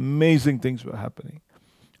happening. Amazing things were happening.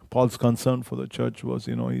 Paul's concern for the church was,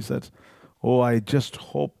 he says, I just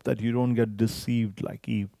hope that you don't get deceived like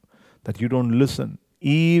Eve, that you don't listen.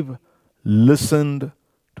 Eve listened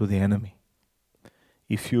to the enemy.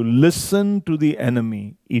 If you listen to the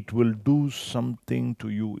enemy, it will do something to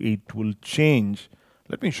you. It will change.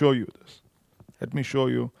 Let me show you this. Let me show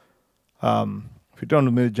you. If you turn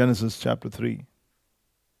to me, Genesis chapter 3.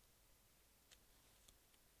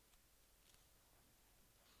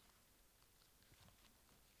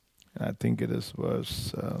 I think it is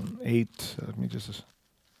verse 8. Let me just...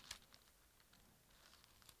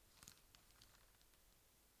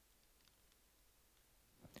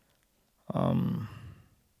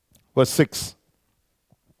 verse 6.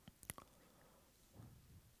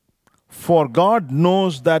 For God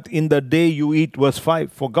knows that in the day you eat, verse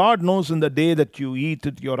 5. For God knows in the day that you eat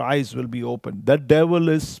it, your eyes will be opened. The devil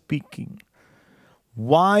is speaking.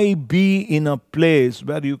 Why be in a place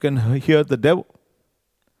where you can hear the devil?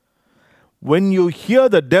 When you hear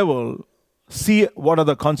the devil see what are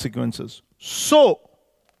the consequences. So,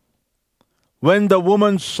 when the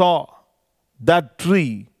woman saw that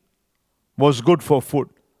tree was good for food,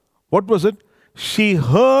 what was it? She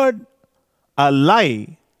heard a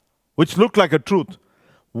lie which looked like a truth.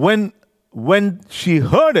 When she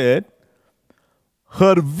heard it,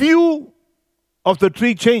 her view of the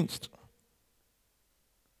tree changed.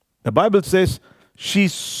 The Bible says she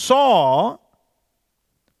saw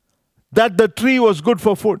that the tree was good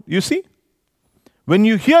for food. You see? When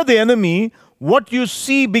you hear the enemy, what you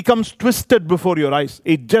see becomes twisted before your eyes.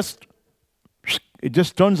 It just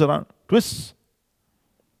turns around, twists.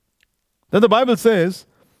 Then the Bible says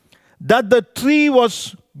that the tree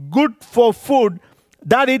was good for food,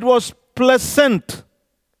 that it was pleasant.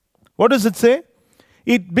 What does it say?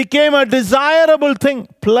 It became a desirable thing,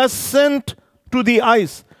 pleasant to the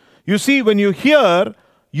eyes. You see, when you hear,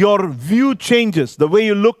 your view changes. The way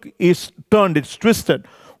you look is turned, it's twisted.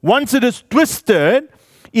 Once it is twisted,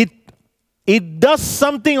 it does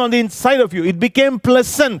something on the inside of you. It became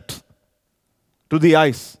pleasant to the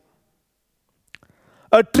eyes.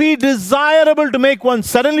 A tree desirable to make one.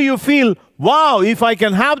 Suddenly you feel, wow, if I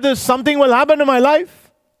can have this, something will happen to my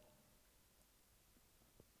life.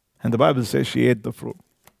 And the Bible says she ate the fruit.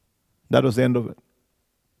 That was the end of it.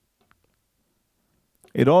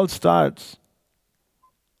 It all starts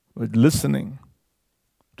with listening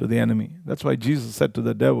to the enemy. That's why Jesus said to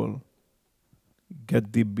the devil,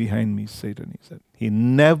 "Get thee behind me, Satan," he said. He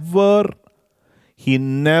never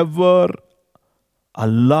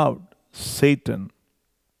allowed Satan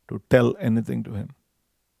to tell anything to him.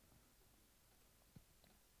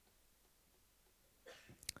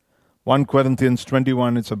 One Corinthians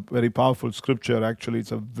 21, it's a very powerful scripture. Actually,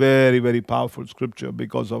 it's a very, very powerful scripture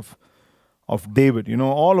because of David. You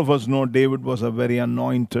know, all of us know David was a very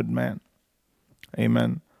anointed man.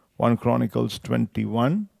 Amen. 1 Chronicles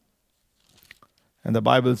 21. And the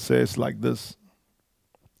Bible says like this.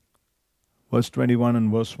 Verse 21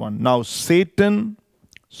 and verse 1. Now Satan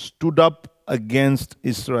stood up against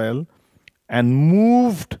Israel and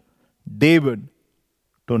moved David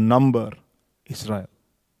to number Israel.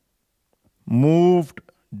 Moved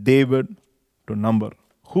David to number.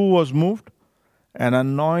 Who was moved? An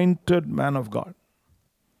anointed man of God.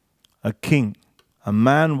 A king. A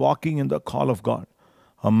man walking in the call of God.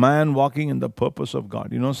 A man walking in the purpose of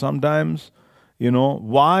God. You know, sometimes,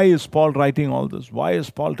 why is Paul writing all this? Why is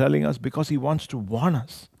Paul telling us? Because he wants to warn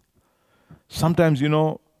us. Sometimes,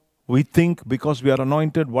 we think because we are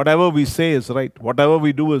anointed, whatever we say is right. Whatever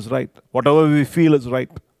we do is right. Whatever we feel is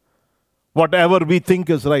right. Whatever we think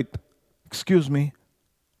is right. Excuse me.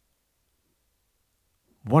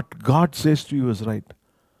 What God says to you is right.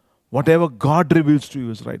 Whatever God reveals to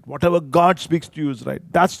you is right. Whatever God speaks to you is right.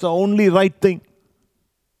 That's the only right thing.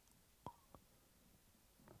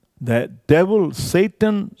 The devil,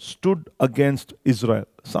 Satan, stood against Israel.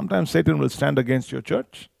 Sometimes Satan will stand against your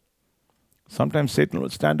church. Sometimes Satan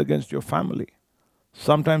will stand against your family.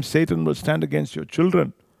 Sometimes Satan will stand against your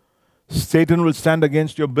children. Satan will stand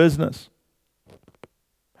against your business.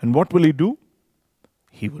 And what will he do?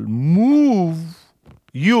 He will move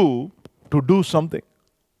you to do something.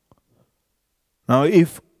 Now,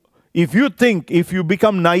 if you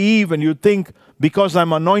become naive and you think, because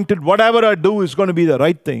I'm anointed, whatever I do is going to be the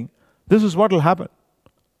right thing, this is what will happen.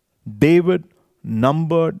 David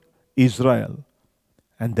numbered Israel,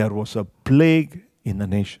 and there was a plague in the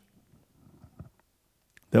nation.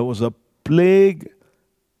 There was a plague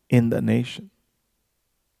in the nation.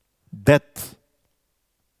 Death.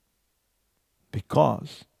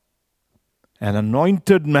 Because an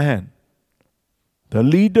anointed man, the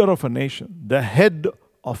leader of a nation, the head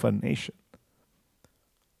of a nation,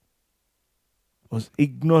 was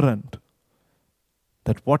ignorant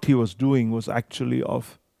that what he was doing was actually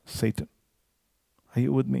of Satan. Are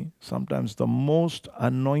you with me? Sometimes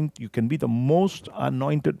you can be the most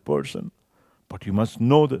anointed person, but you must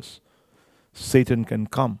know this. Satan can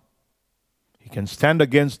come. He can stand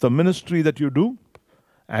against the ministry that you do,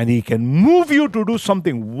 and he can move you to do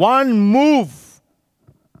something. One move.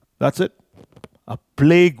 That's it. A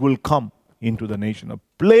plague will come into the nation. A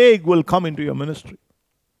plague will come into your ministry.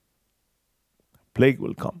 A plague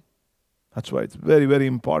will come. That's why it's very, very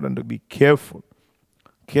important to be careful.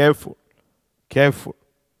 Careful. Careful.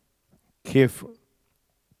 Careful.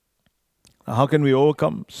 Now, how can we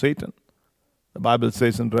overcome Satan? The Bible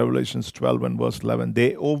says in Revelation 12 and verse 11,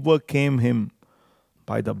 they overcame him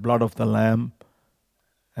by the blood of the Lamb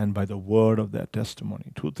and by the word of their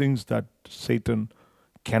testimony. Two things that Satan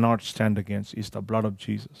cannot stand against is the blood of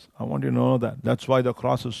Jesus. I want you to know that. That's why the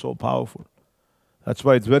cross is so powerful. That's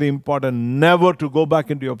why it's very important never to go back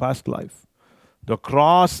into your past life. The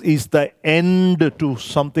cross is the end to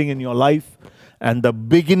something in your life and the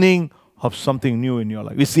beginning of something new in your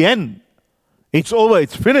life. It's the end. It's over.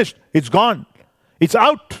 It's finished. It's gone. It's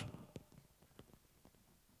out.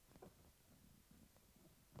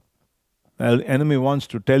 The enemy wants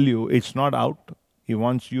to tell you it's not out. He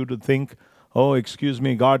wants you to think, oh, excuse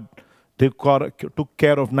me, God took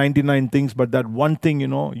care of 99 things, but that one thing,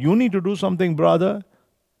 you need to do something, brother.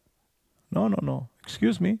 No.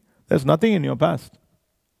 Excuse me. There's nothing in your past.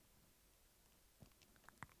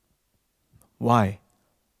 Why?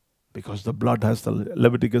 Because the blood has the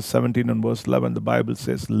Leviticus 17 and verse 11, the Bible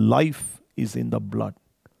says, life is in the blood.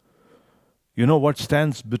 You know what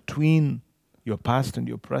stands between your past and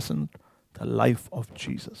your present? The life of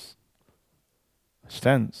Jesus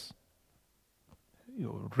stands.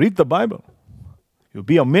 You read the Bible. You'll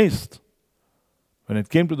be amazed. When it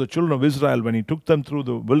came to the children of Israel, when he took them through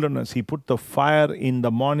the wilderness, he put the fire in the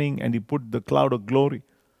morning and he put the cloud of glory,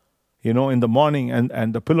 in the morning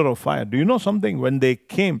and the pillar of fire. Do you know something? When they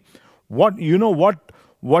came, what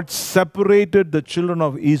separated the children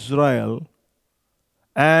of Israel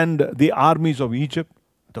and the armies of Egypt?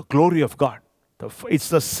 The glory of God. It's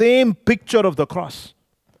the same picture of the cross.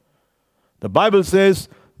 The Bible says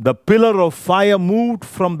the pillar of fire moved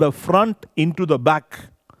from the front into the back.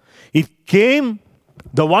 It came,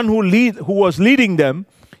 the one who was leading them,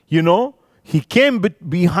 he came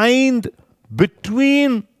behind,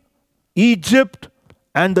 between Egypt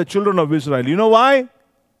and the children of Israel. You know why?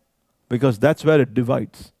 Because that's where it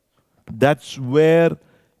divides. That's where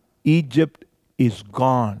Egypt is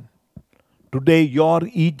gone. Today, your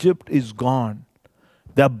Egypt is gone.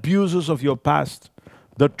 The abuses of your past,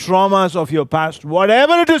 the traumas of your past,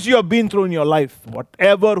 whatever it is you have been through in your life,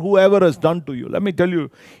 whoever has done to you, let me tell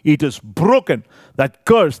you, it is broken. That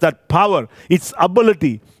curse, that power, its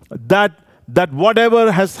ability, that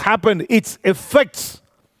whatever has happened, its effects,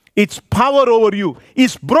 its power over you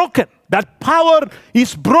is broken. That power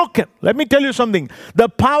is broken. Let me tell you something. The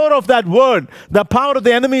power of that word, the power of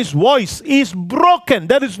the enemy's voice is broken.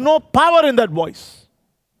 There is no power in that voice.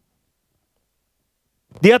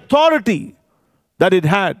 The authority that it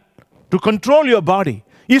had to control your body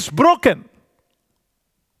is broken.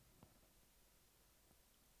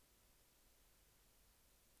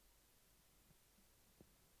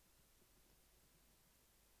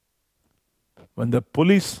 When the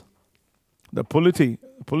police,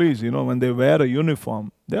 when they wear a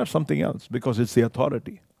uniform, they are something else because it's the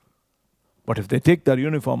authority. But if they take their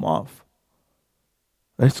uniform off,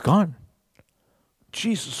 it's gone.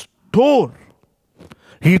 Jesus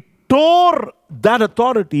He tore that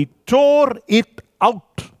authority, tore it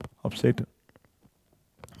out of Satan.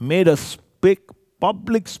 Made a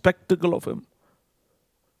public spectacle of him.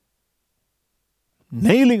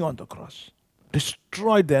 Nailing on the cross.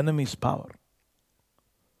 Destroyed the enemy's power.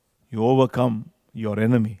 You overcome your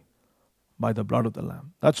enemy by the blood of the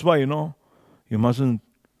Lamb. That's why, you mustn't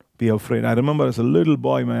be afraid. I remember as a little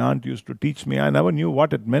boy, my aunt used to teach me. I never knew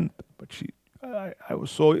what it meant, but I was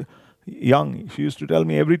so young. She used to tell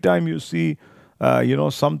me, every time you see,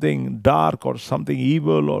 something dark or something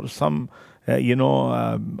evil or some,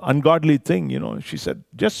 ungodly thing, she said,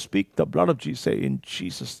 just speak the blood of Jesus. Say, in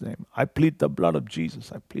Jesus' name, I plead the blood of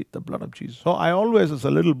Jesus. I plead the blood of Jesus. So I always, as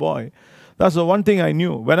a little boy, that's the one thing I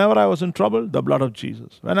knew. Whenever I was in trouble, the blood of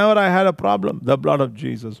Jesus. Whenever I had a problem, the blood of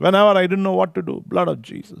Jesus. Whenever I didn't know what to do, blood of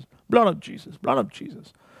Jesus. Blood of Jesus. Blood of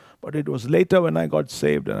Jesus. But it was later when I got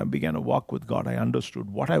saved and I began to walk with God, I understood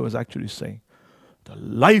what I was actually saying. The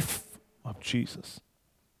life of Jesus.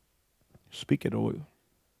 Speak it over you.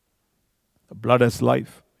 The blood has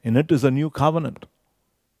life. In it is a new covenant.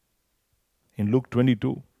 In Luke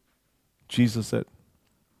 22, Jesus said,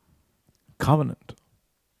 covenant.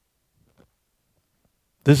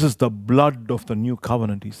 This is the blood of the new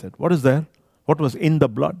covenant, he said. What is there? What was in the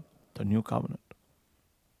blood? The new covenant.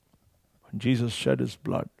 When Jesus shed his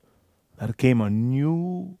blood, there came a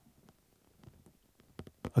new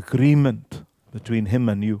agreement between him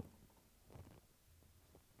and you.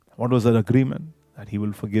 What was that agreement? That he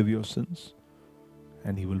will forgive your sins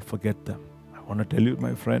and he will forget them. I want to tell you,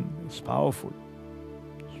 my friend, it's powerful.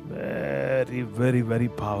 It's very, very, very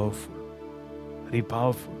powerful. Very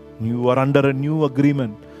powerful. You are under a new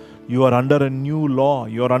agreement. You are under a new law.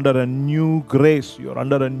 You are under a new grace. You are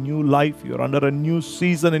under a new life. You are under a new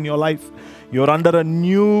season in your life. You are under a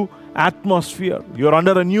new atmosphere. You are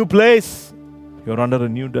under a new place. You are under a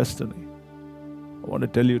new destiny. I want to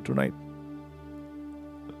tell you tonight,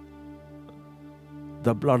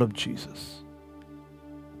 the blood of Jesus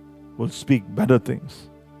will speak better things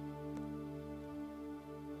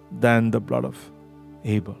than the blood of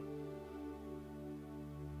Abel.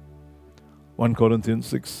 1 Corinthians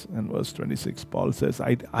 6 and verse 26, Paul says,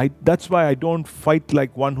 that's why I don't fight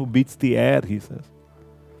like one who beats the air, he says.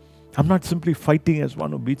 I'm not simply fighting as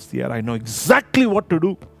one who beats the air. I know exactly what to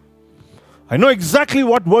do. I know exactly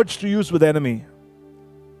what words to use with the enemy.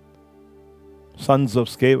 Sons of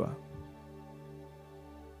Sceva,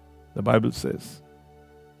 the Bible says,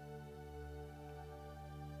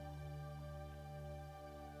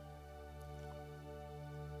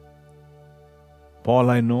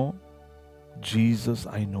 Paul I know, Jesus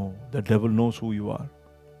I know. The devil knows who you are.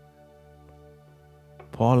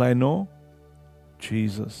 Paul I know,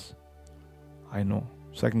 Jesus I know.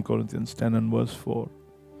 2 Corinthians 10 and verse 4.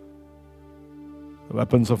 The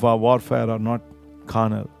weapons of our warfare are not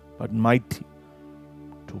carnal, but mighty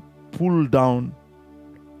to pull down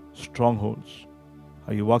strongholds.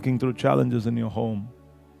 Are you walking through challenges in your home,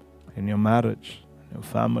 in your marriage, in your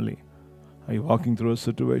family? Are you walking through a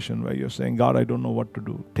situation where you're saying, God, I don't know what to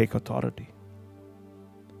do? Take authority.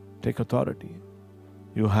 Take authority.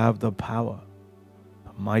 You have the power,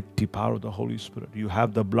 the mighty power of the Holy Spirit. You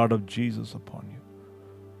have the blood of Jesus upon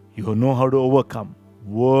you. You know how to overcome.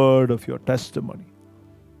 Word of your testimony.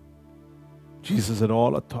 Jesus said,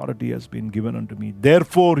 all authority has been given unto me.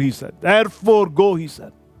 Therefore, he said, therefore go, he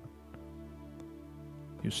said.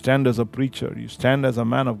 You stand as a preacher, you stand as a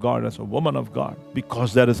man of God, as a woman of God,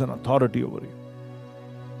 because there is an authority over you.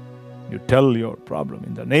 You tell your problem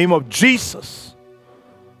in the name of Jesus.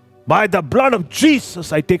 By the blood of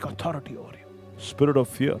Jesus, I take authority over you. Spirit of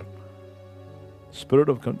fear, spirit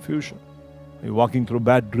of confusion. You're walking through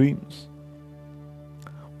bad dreams,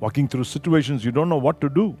 walking through situations you don't know what to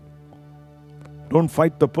do. Don't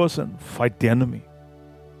fight the person, fight the enemy.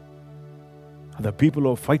 And the people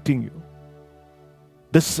who are fighting you,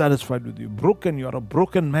 dissatisfied with you, broken, you are a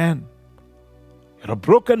broken man. You're a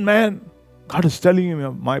broken man. God is telling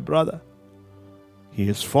you, my brother, He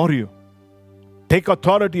is for you. Take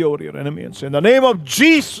authority over your enemy and say, in the name of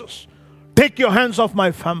Jesus, take your hands off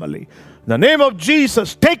my family. In the name of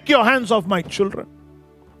Jesus, take your hands off my children.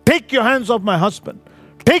 Take your hands off my husband.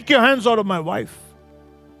 Take your hands out of my wife.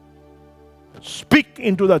 Speak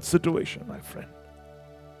into that situation, my friend.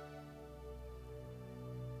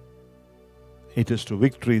 It is to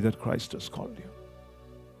victory that Christ has called you.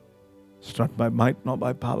 It's not by might nor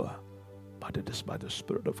by power, but it is by the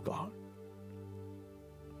Spirit of God.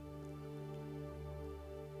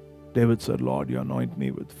 David said, Lord, you anoint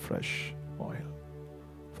me with fresh oil.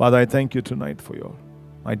 Father, I thank you tonight for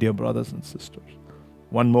my dear brothers and sisters.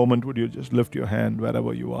 One moment, would you just lift your hand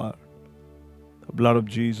wherever you are? The blood of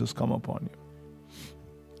Jesus come upon you.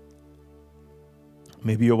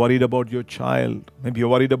 Maybe you're worried about your child. Maybe you're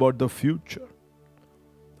worried about the future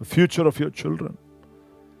of your children.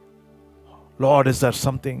 Lord, is there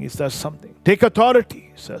something? Is there something? Take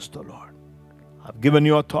authority, says the Lord. I've given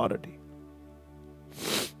you authority.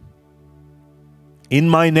 In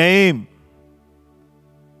my name.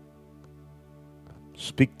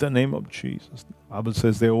 Speak the name of Jesus. The Bible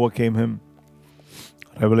says they overcame him.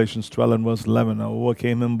 Revelations 12 and verse 11. I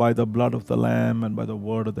overcame him by the blood of the Lamb and by the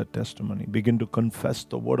word of their testimony. Begin to confess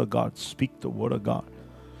the word of God. Speak the word of God.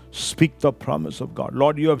 Speak the promise of God.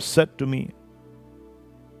 Lord, you have said to me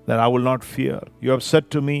that I will not fear. You have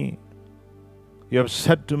said to me,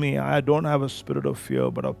 I don't have a spirit of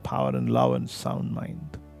fear, but of power and love and sound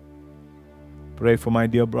mind. Pray for my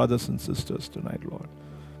dear brothers and sisters tonight, Lord.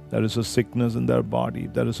 There is a sickness in their body.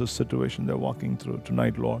 There is a situation they're walking through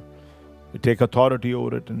tonight, Lord. You take authority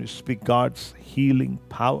over it and you speak God's healing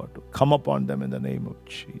power to come upon them in the name of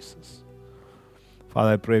Jesus.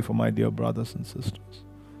 Father, I pray for my dear brothers and sisters.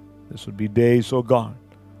 This would be days, oh God,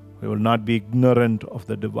 we will not be ignorant of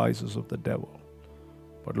the devices of the devil.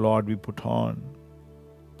 But Lord, we put on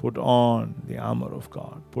the armor of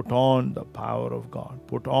God. Put on the power of God.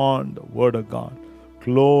 Put on the word of God.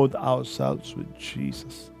 Clothe ourselves with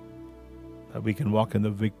Jesus, that we can walk in the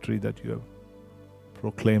victory that you have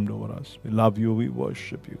proclaimed over us. We love you. We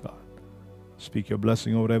worship you, God. Speak your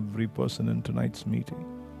blessing over every person in tonight's meeting.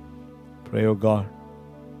 Pray, oh God,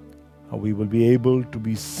 how we will be able to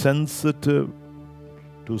be sensitive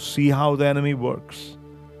to see how the enemy works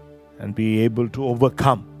and be able to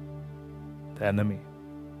overcome the enemy.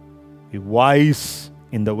 Be wise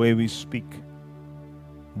in the way we speak.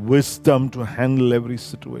 Wisdom to handle every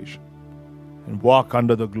situation and walk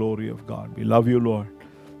under the glory of God. We love you, Lord.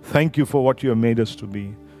 Thank you for what you have made us to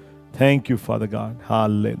be. Thank you, Father God.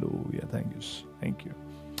 Hallelujah. Thank you.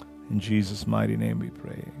 In Jesus' mighty name we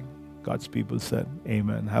pray. God's people said,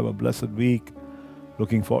 amen. Have a blessed week.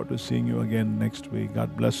 Looking forward to seeing you again next week.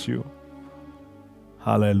 God bless you.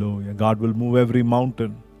 Hallelujah. God will move every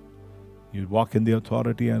mountain. You walk in the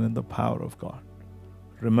authority and in the power of God.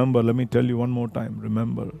 Remember, let me tell you one more time.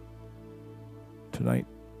 Remember, tonight,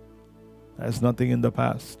 there's nothing in the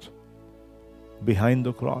past behind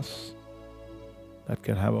the cross that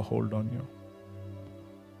can have a hold on you.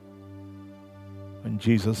 When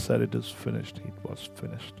Jesus said it is finished, it was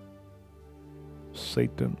finished.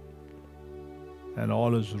 Satan and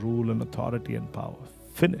all his rule and authority and power,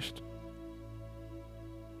 finished.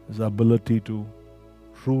 His ability to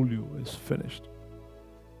rule you is finished.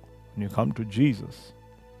 When you come to Jesus,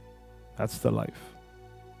 that's the life.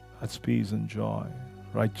 That's peace and joy,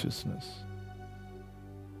 righteousness.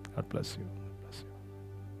 God bless you.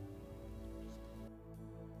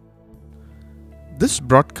 This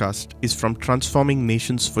broadcast is from Transforming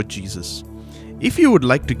Nations for Jesus. If you would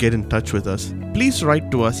like to get in touch with us, please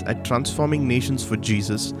write to us at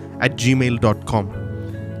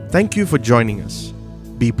transformingnationsforjesus@gmail.com. Thank you for joining us.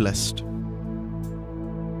 Be blessed.